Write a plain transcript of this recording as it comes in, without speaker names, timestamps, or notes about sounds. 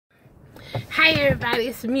Hey everybody,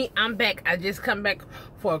 it's me. I'm back. I just come back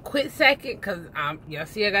for a quick second because y'all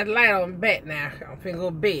see I got the light on back now. I'm finna go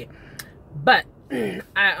to bed. But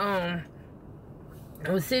I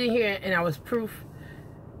was sitting here and I was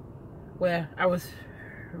I was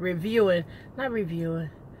previewing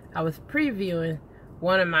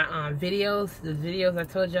one of my videos. The videos I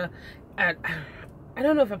told y'all. I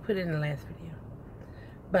don't know if I put it in the last video,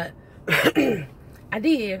 but I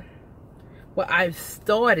did. Well, I've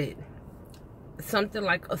started something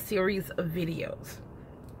like a series of videos,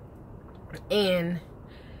 and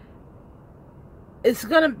it's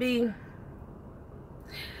gonna be,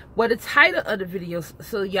 well, the title of the videos,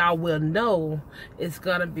 so y'all will know, it's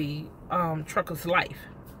gonna be Trucker's Life,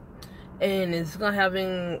 and it's gonna have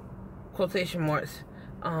in quotation marks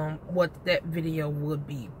what that video would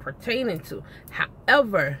be pertaining to.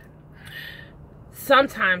 However,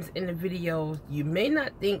 sometimes in the videos you may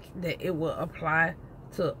not think that it will apply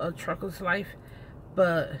to a trucker's life,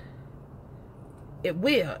 but it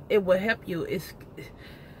will. It will help you.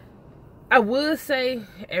 I would say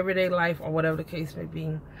everyday life or whatever the case may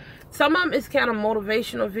be. Some of them is kind of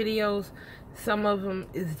motivational videos. Some of them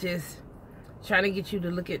is just trying to get you to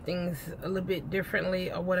look at things a little bit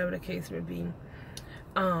differently or whatever the case may be.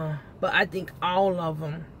 But I think all of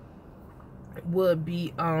them would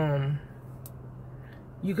be,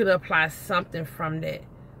 you could apply something from that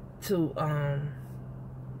to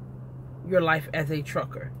your life as a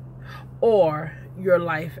trucker, or your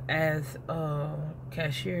life as a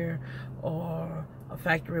cashier, or a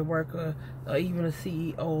factory worker, or even a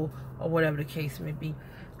CEO, or whatever the case may be.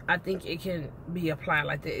 I think it can be applied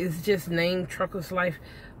like that. It's just named Trucker's Life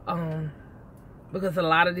because a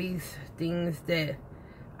lot of these things that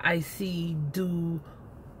I see, do,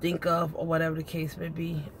 think of, or whatever the case may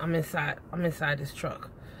be, I'm inside this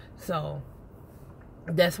truck. So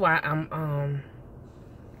that's why I'm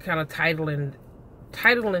kind of titling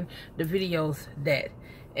the videos that.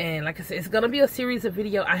 And like I said, it's gonna be a series of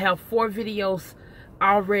videos. I have 4 videos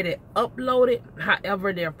already uploaded.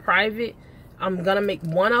 However, they're private. I'm gonna make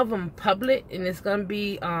one of them public, and it's gonna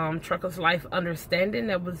be Trucker's Life Understanding.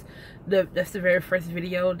 That's the very first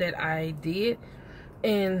video that I did,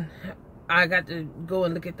 and I got to go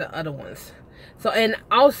and look at the other ones. So, and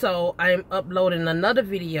also I'm uploading another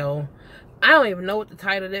video. I don't even know what the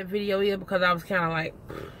title of that video is because I was kind of like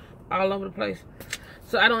all over the place.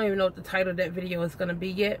 So I don't even know what the title of that video is going to be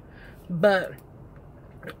yet. But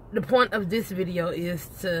the point of this video is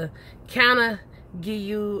to kind of give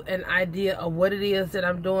you an idea of what it is that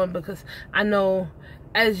I'm doing, because I know,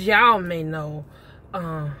 as y'all may know,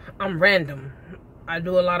 I'm random. I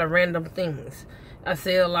do a lot of random things. I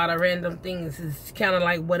say a lot of random things. It's kind of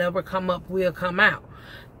like whatever come up will come out.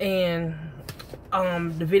 And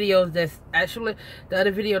the videos that's actually, the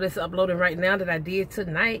other video that's uploading right now that I did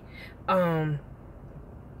tonight, hell,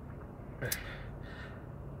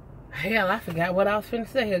 I forgot what I was finna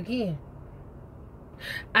say again.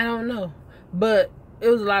 I don't know, but it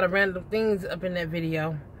was a lot of random things up in that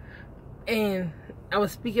video, and I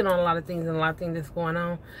was speaking on a lot of things and a lot of things that's going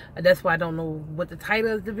on. That's why I don't know what the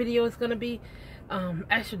title of the video is gonna be.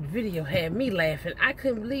 Actually, the video had me laughing. I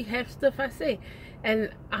couldn't believe half stuff I said.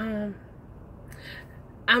 And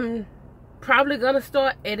I'm probably gonna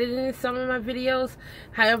start editing some of my videos.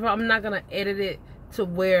 However, I'm not gonna edit it to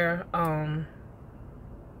where I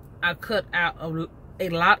cut out a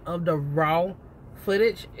lot of the raw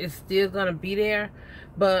footage. It's still gonna be there,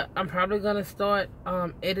 but I'm probably gonna start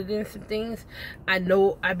editing some things. I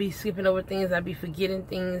know I be skipping over things, I be forgetting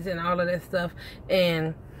things and all of that stuff.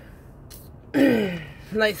 And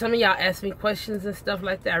like some of y'all ask me questions and stuff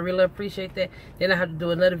like that. I really appreciate that. Then I have to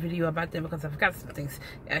do another video about that because I forgot some things.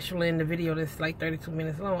 Actually, in the video that's like 32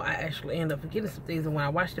 minutes long, I actually end up forgetting some things. And when I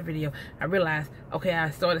watched the video, I realized, okay, I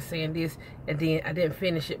started saying this, and then I didn't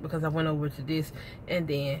finish it because I went over to this. And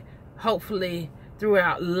then hopefully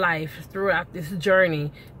throughout life, throughout this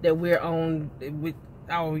journey that we're on with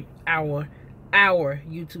our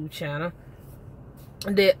YouTube channel,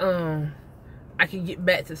 that I can get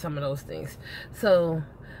back to some of those things. So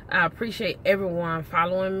I appreciate everyone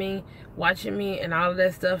following me, watching me, and all of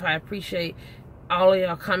that stuff. I appreciate all of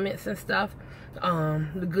y'all comments and stuff,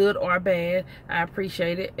 the good or bad. I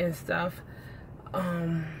appreciate it and stuff.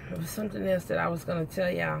 There was something else that I was gonna tell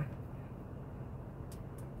y'all.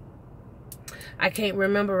 I can't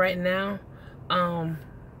remember right now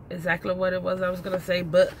exactly what it was I was gonna say,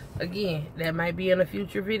 but again, that might be in a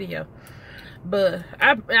future video. But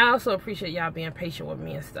I also appreciate y'all being patient with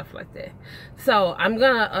me and stuff like that. So I'm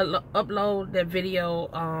gonna upload that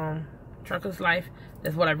video, Trucker's Life.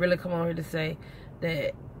 That's what I really come on here to say.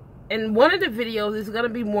 That and one of the videos is going to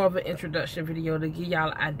be more of an introduction video to give y'all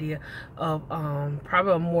an idea of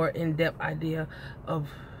probably a more in-depth idea of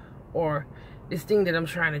or this thing that I'm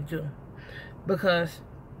trying to do, because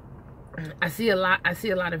I see a lot of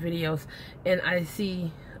videos, and I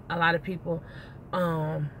see a lot of people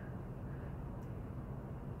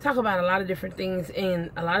talk about a lot of different things,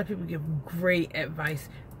 and a lot of people give great advice,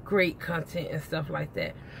 great content and stuff like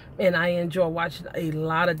that. And I enjoy watching a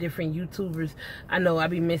lot of different YouTubers. I know I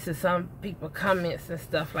be missing some people comments and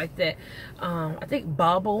stuff like that. I think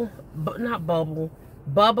Bubba.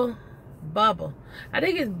 I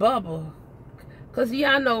think it's Bubba, cause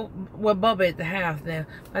yeah, I know what Bubba at the house now.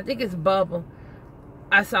 I think it's Bubba.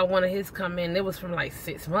 I saw one of his comments. It was from like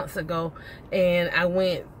 6 months ago, and I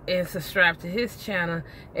went and subscribed to his channel,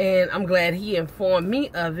 and I'm glad he informed me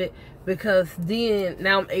of it, because then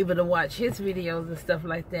now I'm able to watch his videos and stuff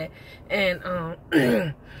like that. And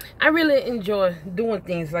I really enjoy doing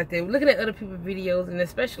things like that, looking at other people's videos, and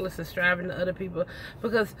especially subscribing to other people,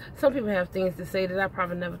 because some people have things to say that I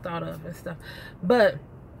probably never thought of and stuff. But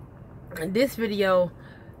this video,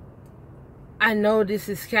 I know this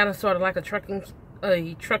is kind of sort of like a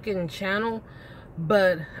trucking channel,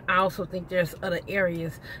 but I also think there's other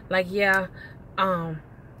areas, like, yeah,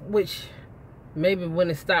 which maybe when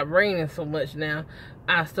it stopped raining so much now,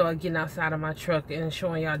 I start getting outside of my truck and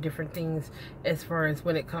showing y'all different things as far as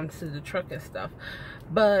when it comes to the truck and stuff.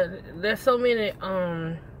 But there's so many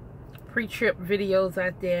pre-trip videos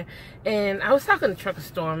out there, and I was talking to Trucker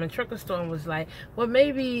Storm, and Trucker Storm was like, well,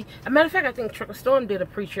 maybe, a matter of fact, I think Trucker Storm did a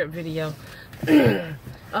pre-trip video.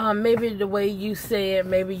 Maybe the way you say it,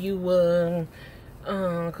 maybe you will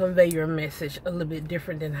convey your message a little bit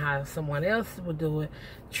different than how someone else would do it.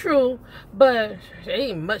 True, but there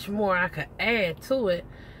ain't much more I could add to it.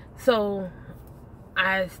 So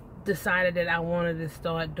I decided that I wanted to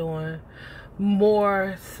start doing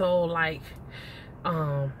more so like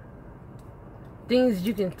things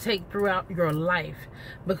you can take throughout your life,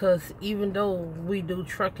 because even though we do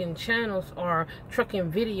trucking channels or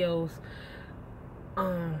trucking videos,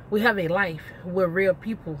 we have a life. We're real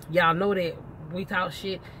people. Y'all know that. We talk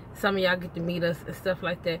shit. Some of y'all get to meet us and stuff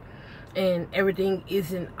like that, and everything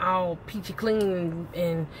isn't all peachy clean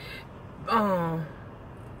and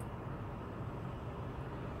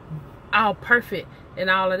all perfect and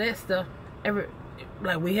all of that stuff.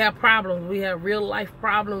 Like, we have problems. We have real life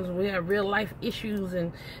problems. We have real life issues,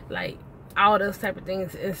 and like all those type of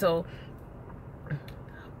things. And so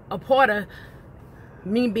a part of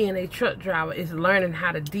me being a truck driver is learning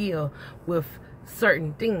how to deal with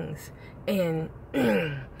certain things. And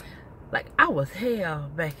like, I was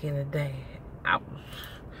hell back in the day. I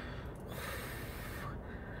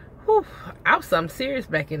was something serious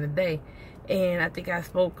back in the day. And I think I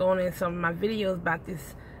spoke on in some of my videos about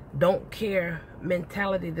this don't care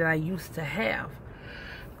mentality that I used to have.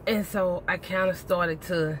 And so I kind of started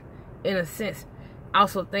to, in a sense,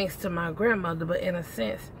 also thanks to my grandmother, but in a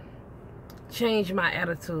sense, change my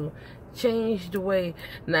attitude, change the way.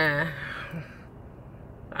 Now,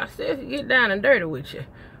 I still can get down and dirty with you,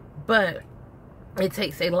 but it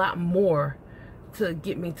takes a lot more to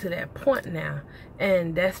get me to that point now.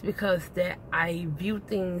 And that's because that I view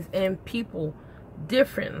things and people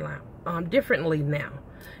differently now.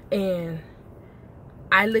 And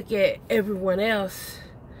I look at everyone else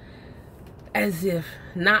as if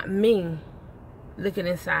not me looking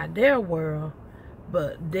inside their world,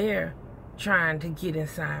 but they're trying to get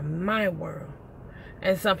inside my world.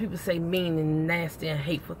 And some people say mean and nasty and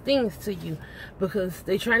hateful things to you because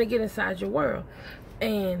they're trying to get inside your world.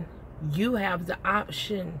 And you have the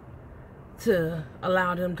option to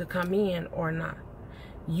allow them to come in or not.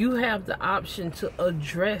 You have the option to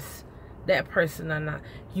address that person or not.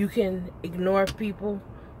 You can ignore people,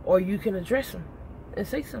 or you can address them and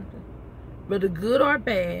say something. But the good or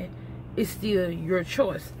bad is still your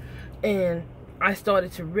choice. And I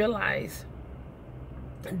started to realize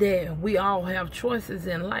that we all have choices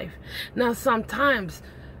in life. Now, sometimes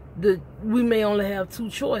we may only have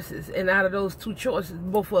two choices, and out of those two choices,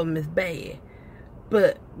 both of them is bad,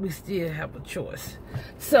 but we still have a choice.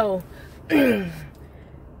 So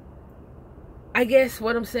I guess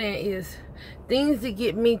what I'm saying is things that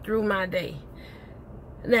get me through my day.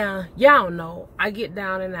 Now, y'all know I get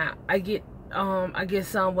down and out. I guess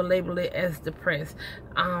some will label it as depressed.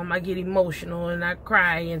 I get emotional and I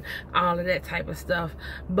cry and all of that type of stuff.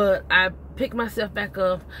 But I pick myself back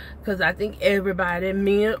up, because I think everybody,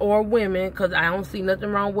 men or women, because I don't see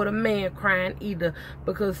nothing wrong with a man crying either,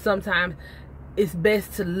 because sometimes it's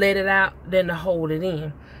best to let it out than to hold it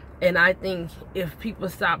in. And I think if people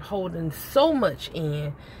stop holding so much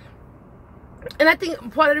in, And I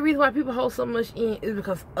think part of the reason why people hold so much in is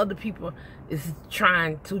because other people is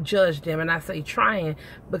trying to judge them. And I say trying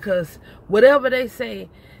because whatever they say,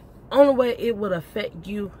 only way it would affect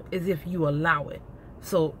you is if you allow it.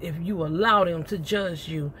 So if you allow them to judge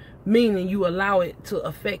you, meaning you allow it to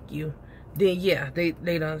affect you, then yeah, they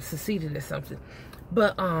done succeeded at something.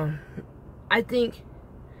 But I think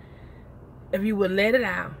if you would let it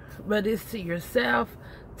out, whether it's to yourself,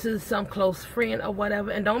 to some close friend or whatever,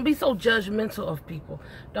 and don't be so judgmental of people.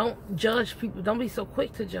 Don't judge people. Don't be so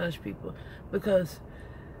quick to judge people, because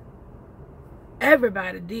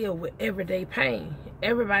everybody deal with everyday pain.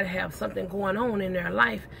 Everybody have something going on in their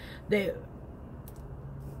life that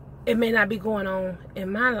it may not be going on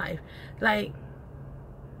in my life. Like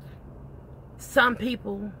some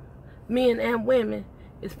people, men and women,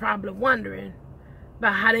 is probably wondering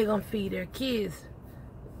about how they gonna feed their kids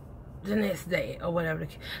the next day or whatever.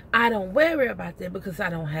 I don't worry about that because I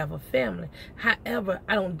don't have a family. However,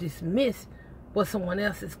 I don't dismiss what someone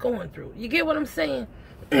else is going through. You get what I'm saying?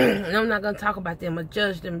 And I'm not going to talk about them or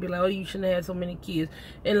judge them and be like, oh, you shouldn't have so many kids.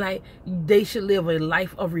 And like, they should live a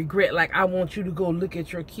life of regret. Like, I want you to go look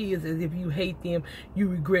at your kids as if you hate them, you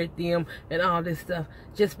regret them, and all this stuff.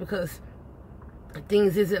 Just because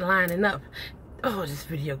things isn't lining up. Oh, this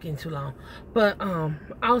video getting too long. But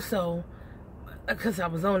also, because I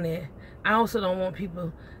was on there, I also don't want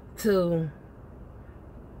people to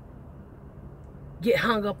get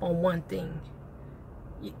hung up on one thing.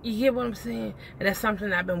 You get what I'm saying? And that's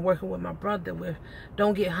something I've been working with my brother with.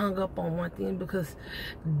 Don't get hung up on one thing, because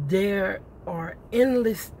there are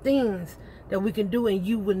endless things that we can do, and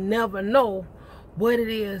you would never know what it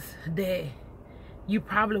is that you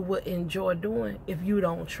probably would enjoy doing if you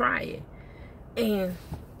don't try it. And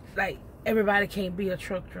like, everybody can't be a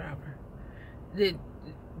truck driver.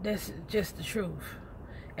 That's just the truth.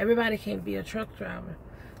 Everybody can't be a truck driver.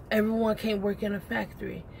 Everyone can't work in a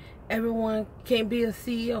factory. Everyone can't be a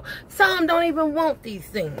CEO. Some don't even want these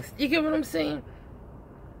things. You get what I'm saying?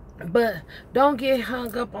 But don't get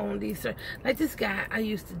hung up on these. Like this guy I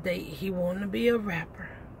used to date, he wanted to be a rapper.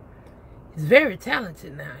 He's very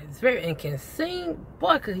talented now. He's very, and can sing.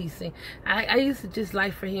 Boy, could he sing. I used to just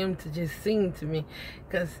like for him to just sing to me,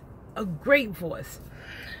 because a great voice.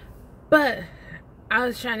 But I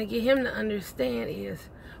was trying to get him to understand is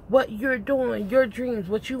what you're doing, your dreams,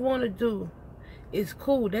 what you want to do is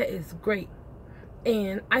cool. That is great.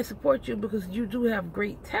 And I support you because you do have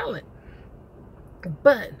great talent.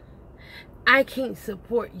 But I can't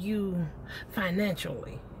support you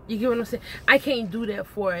financially. You get what I'm saying? I can't do that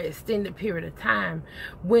for an extended period of time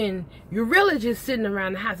when you're really just sitting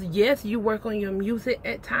around the house. Yes, you work on your music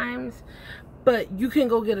at times, but you can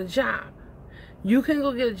go get a job. You can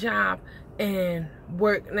go get a job and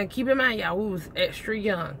work. Now keep in mind, y'all, we was extra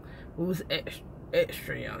young. We was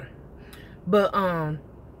extra young. But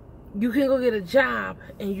you can go get a job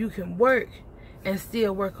and you can work and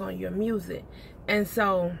still work on your music. And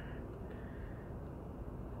so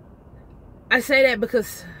I say that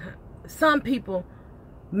because some people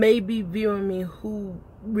may be viewing me who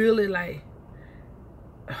really like,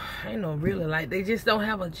 I know, really like, they just don't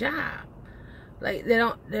have a job. Like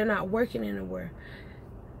they're not working anywhere.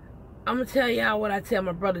 I'm gonna tell y'all what I tell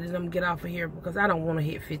my brother, then I'm gonna get off of here because I don't want to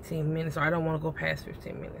hit 15 minutes, or I don't want to go past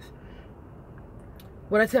 15 minutes.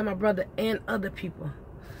 What I tell my brother and other people,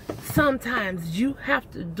 sometimes you have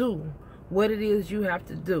to do what it is you have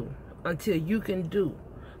to do until you can do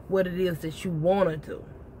what it is that you want to do.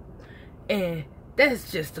 And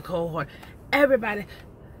that's just the cold heart. Everybody,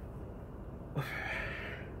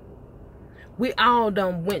 we all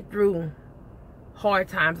done went through hard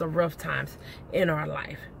times or rough times in our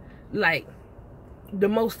life. Like, the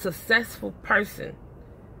most successful person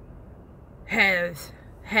has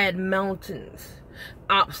had mountains,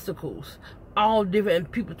 obstacles, all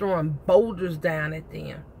different, people throwing boulders down at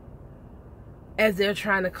them as they're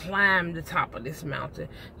trying to climb the top of this mountain,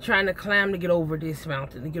 trying to climb to get over this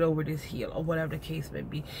mountain, to get over this hill, or whatever the case may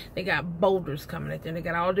be. They got boulders coming at them. They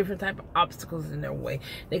got all different type of obstacles in their way.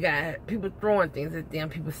 They got people throwing things at them,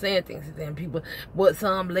 people saying things at them, people, what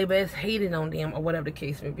some label as hating on them, or whatever the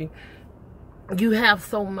case may be. You have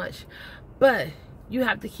so much, but you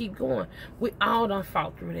have to keep going. We all done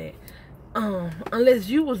fought through that. Unless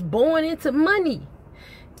you was born into money,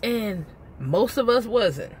 and most of us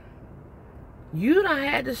wasn't. You done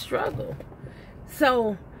had to struggle.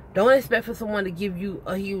 So don't expect for someone to give you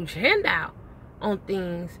a huge handout on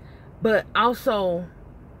things, but also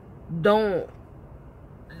don't,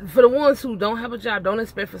 for the ones who don't have a job, don't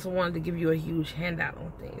expect for someone to give you a huge handout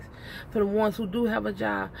on things. For the ones who do have a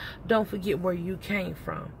job, don't forget where you came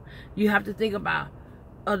from. You have to think about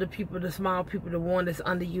other people, the small people, the one that's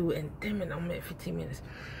under you. And damn it, I'm at 15 minutes.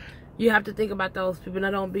 You have to think about those people.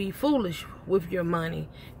 Now, don't be foolish with your money.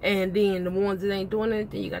 And then the ones that ain't doing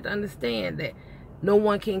anything, you got to understand that no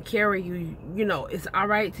one can carry you. You know, it's all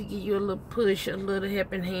right to give you a little push, a little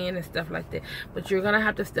helping hand and stuff like that. But you're going to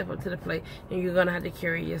have to step up to the plate, and you're going to have to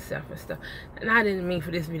carry yourself and stuff. And I didn't mean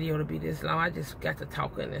for this video to be this long. I just got to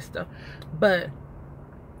talking and stuff. But,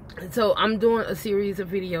 so I'm doing a series of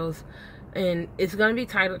videos, and it's going to be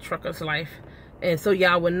titled Trucker's Life. And so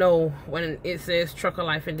y'all will know when it says Trucker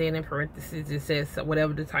Life and then in parentheses it says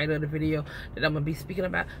whatever the title of the video that I'm going to be speaking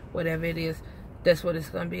about, whatever it is, that's what it's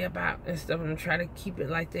going to be about and stuff. I'm going to try to keep it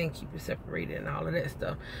like that and keep it separated and all of that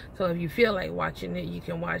stuff. So if you feel like watching it, you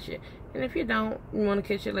can watch it. And if you don't, you want to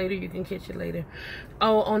catch it later, you can catch it later.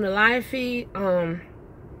 Oh, on the live feed, the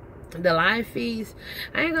live feeds,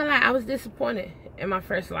 I ain't going to lie, I was disappointed in my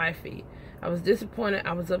first live feed. I was disappointed.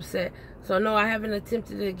 I was upset. So no, I haven't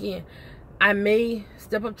attempted it again. I may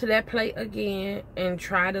step up to that plate again and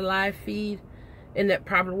try the live feed, and that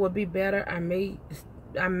probably would be better. I may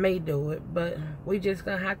do it, but we just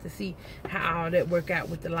gonna have to see how all that work out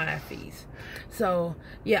with the live feeds. So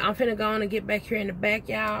yeah, I'm finna go on and get back here in the back,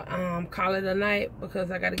 y'all. Call it a night because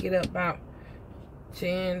I gotta get up about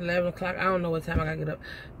 10, 11 o'clock. I don't know what time I gotta get up,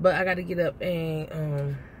 but I gotta get up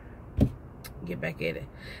and get back at it.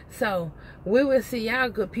 So we will see y'all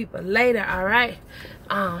good people later. All right.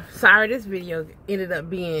 Sorry this video ended up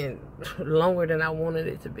being longer than I wanted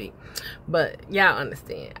it to be, but y'all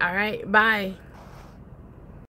understand. All right, bye.